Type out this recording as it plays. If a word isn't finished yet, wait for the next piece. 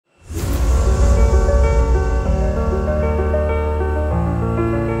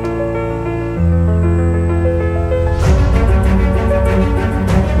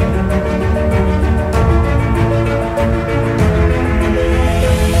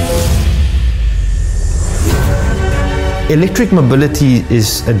Electric mobility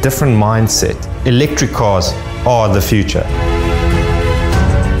is a different mindset. Electric cars are the future.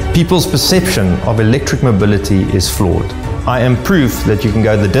 People's perception of electric mobility is flawed. I am proof that you can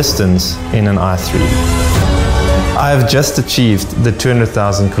go the distance in an i3. I have just achieved the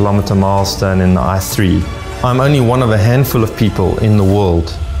 200,000 kilometer milestone in the i3. I'm only one of a handful of people in the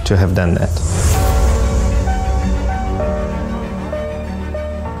world to have done that.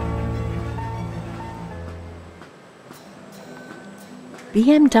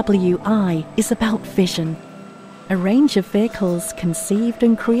 BMW i is about vision. A range of vehicles conceived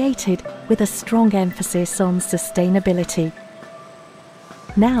and created with a strong emphasis on sustainability.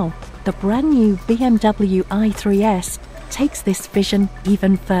 Now, the brand new BMW i3S takes this vision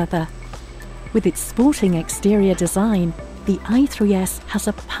even further. With its sporting exterior design, the i3S has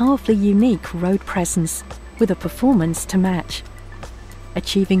a powerfully unique road presence with a performance to match,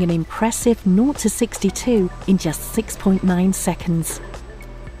 achieving an impressive 0 to 62 in just 6.9 seconds.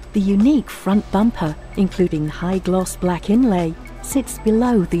 The unique front bumper, including high-gloss black inlay, sits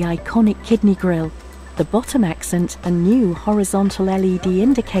below the iconic kidney grille. The bottom accent and new horizontal LED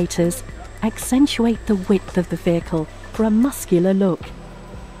indicators accentuate the width of the vehicle for a muscular look.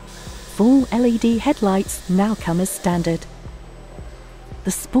 Full LED headlights now come as standard.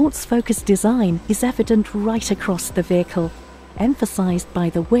 The sports-focused design is evident right across the vehicle, emphasized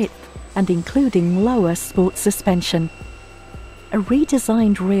by the width and including lower sports suspension. A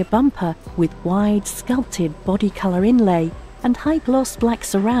redesigned rear bumper with wide sculpted body colour inlay and high-gloss black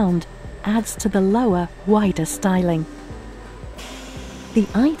surround adds to the lower, wider styling. The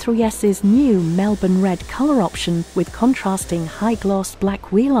i3S's new Melbourne red colour option with contrasting high-gloss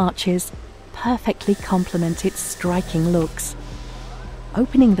black wheel arches perfectly complement its striking looks.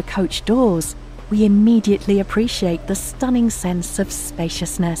 Opening the coach doors, we immediately appreciate the stunning sense of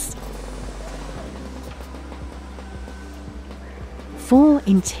spaciousness. 4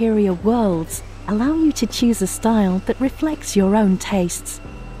 interior worlds allow you to choose a style that reflects your own tastes.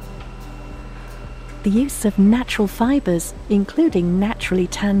 The use of natural fibres, including naturally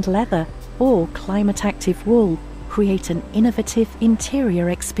tanned leather or climate-active wool, create an innovative interior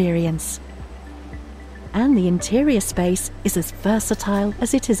experience. And the interior space is as versatile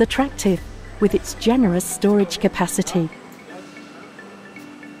as it is attractive, with its generous storage capacity.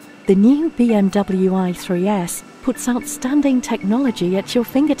 The new BMW i3S puts outstanding technology at your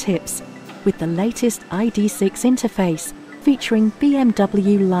fingertips with the latest ID.6 interface featuring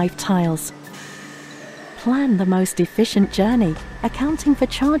BMW Live Tiles. Plan the most efficient journey, accounting for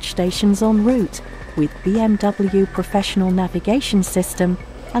charge stations en route with BMW Professional Navigation System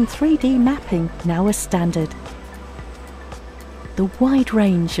and 3D mapping now as standard. The wide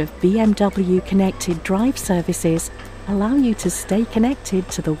range of BMW connected drive services allow you to stay connected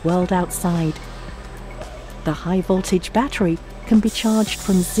to the world outside. The high-voltage battery can be charged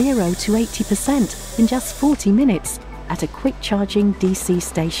from 0 to 80% in just 40 minutes at a quick-charging DC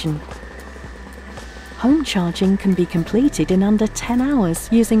station. Home charging can be completed in under 10 hours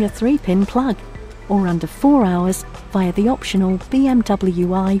using a 3-pin plug, or under 4 hours via the optional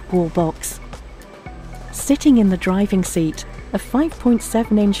BMW i wallbox. Sitting in the driving seat, a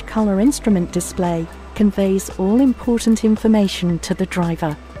 5.7-inch colour instrument display conveys all important information to the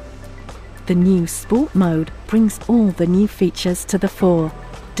driver. The new Sport mode brings all the new features to the fore,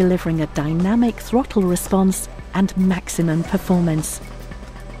 delivering a dynamic throttle response and maximum performance.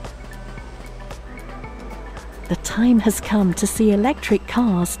 The time has come to see electric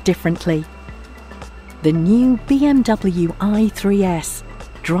cars differently. The new BMW i3S,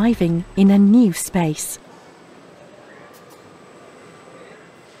 driving in a new space.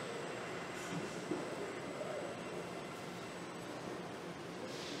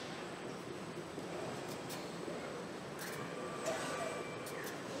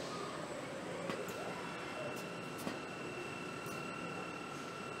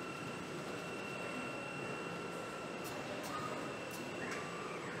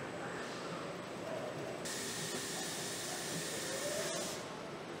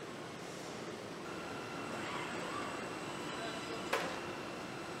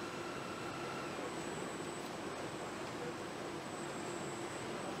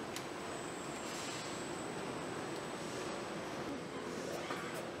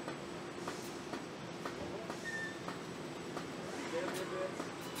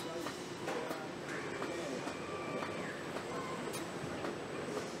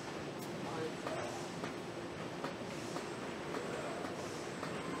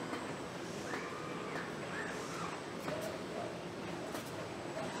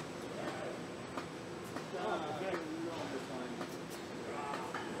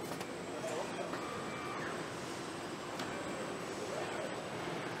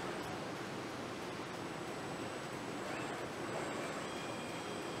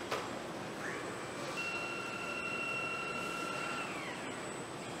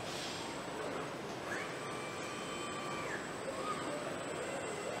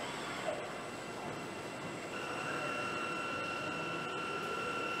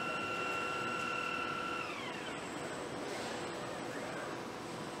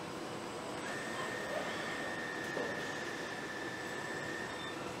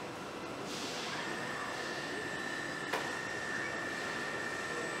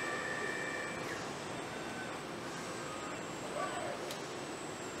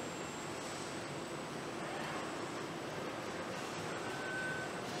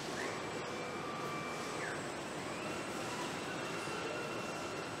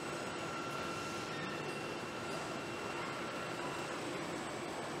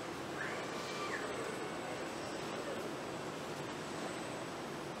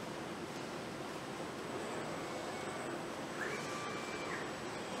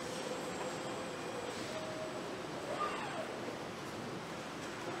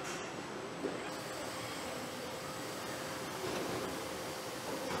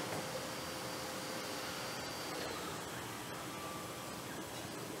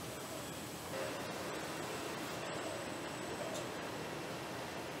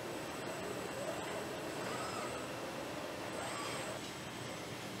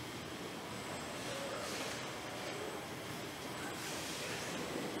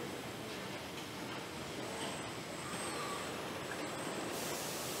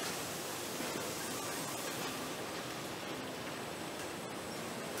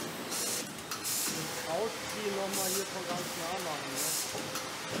 kann man hier von ganz nah machen, ne?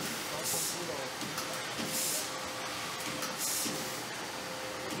 Schaut schon cool aus.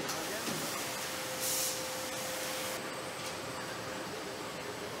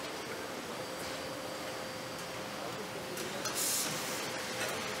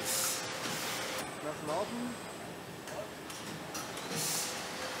 Lass laufen.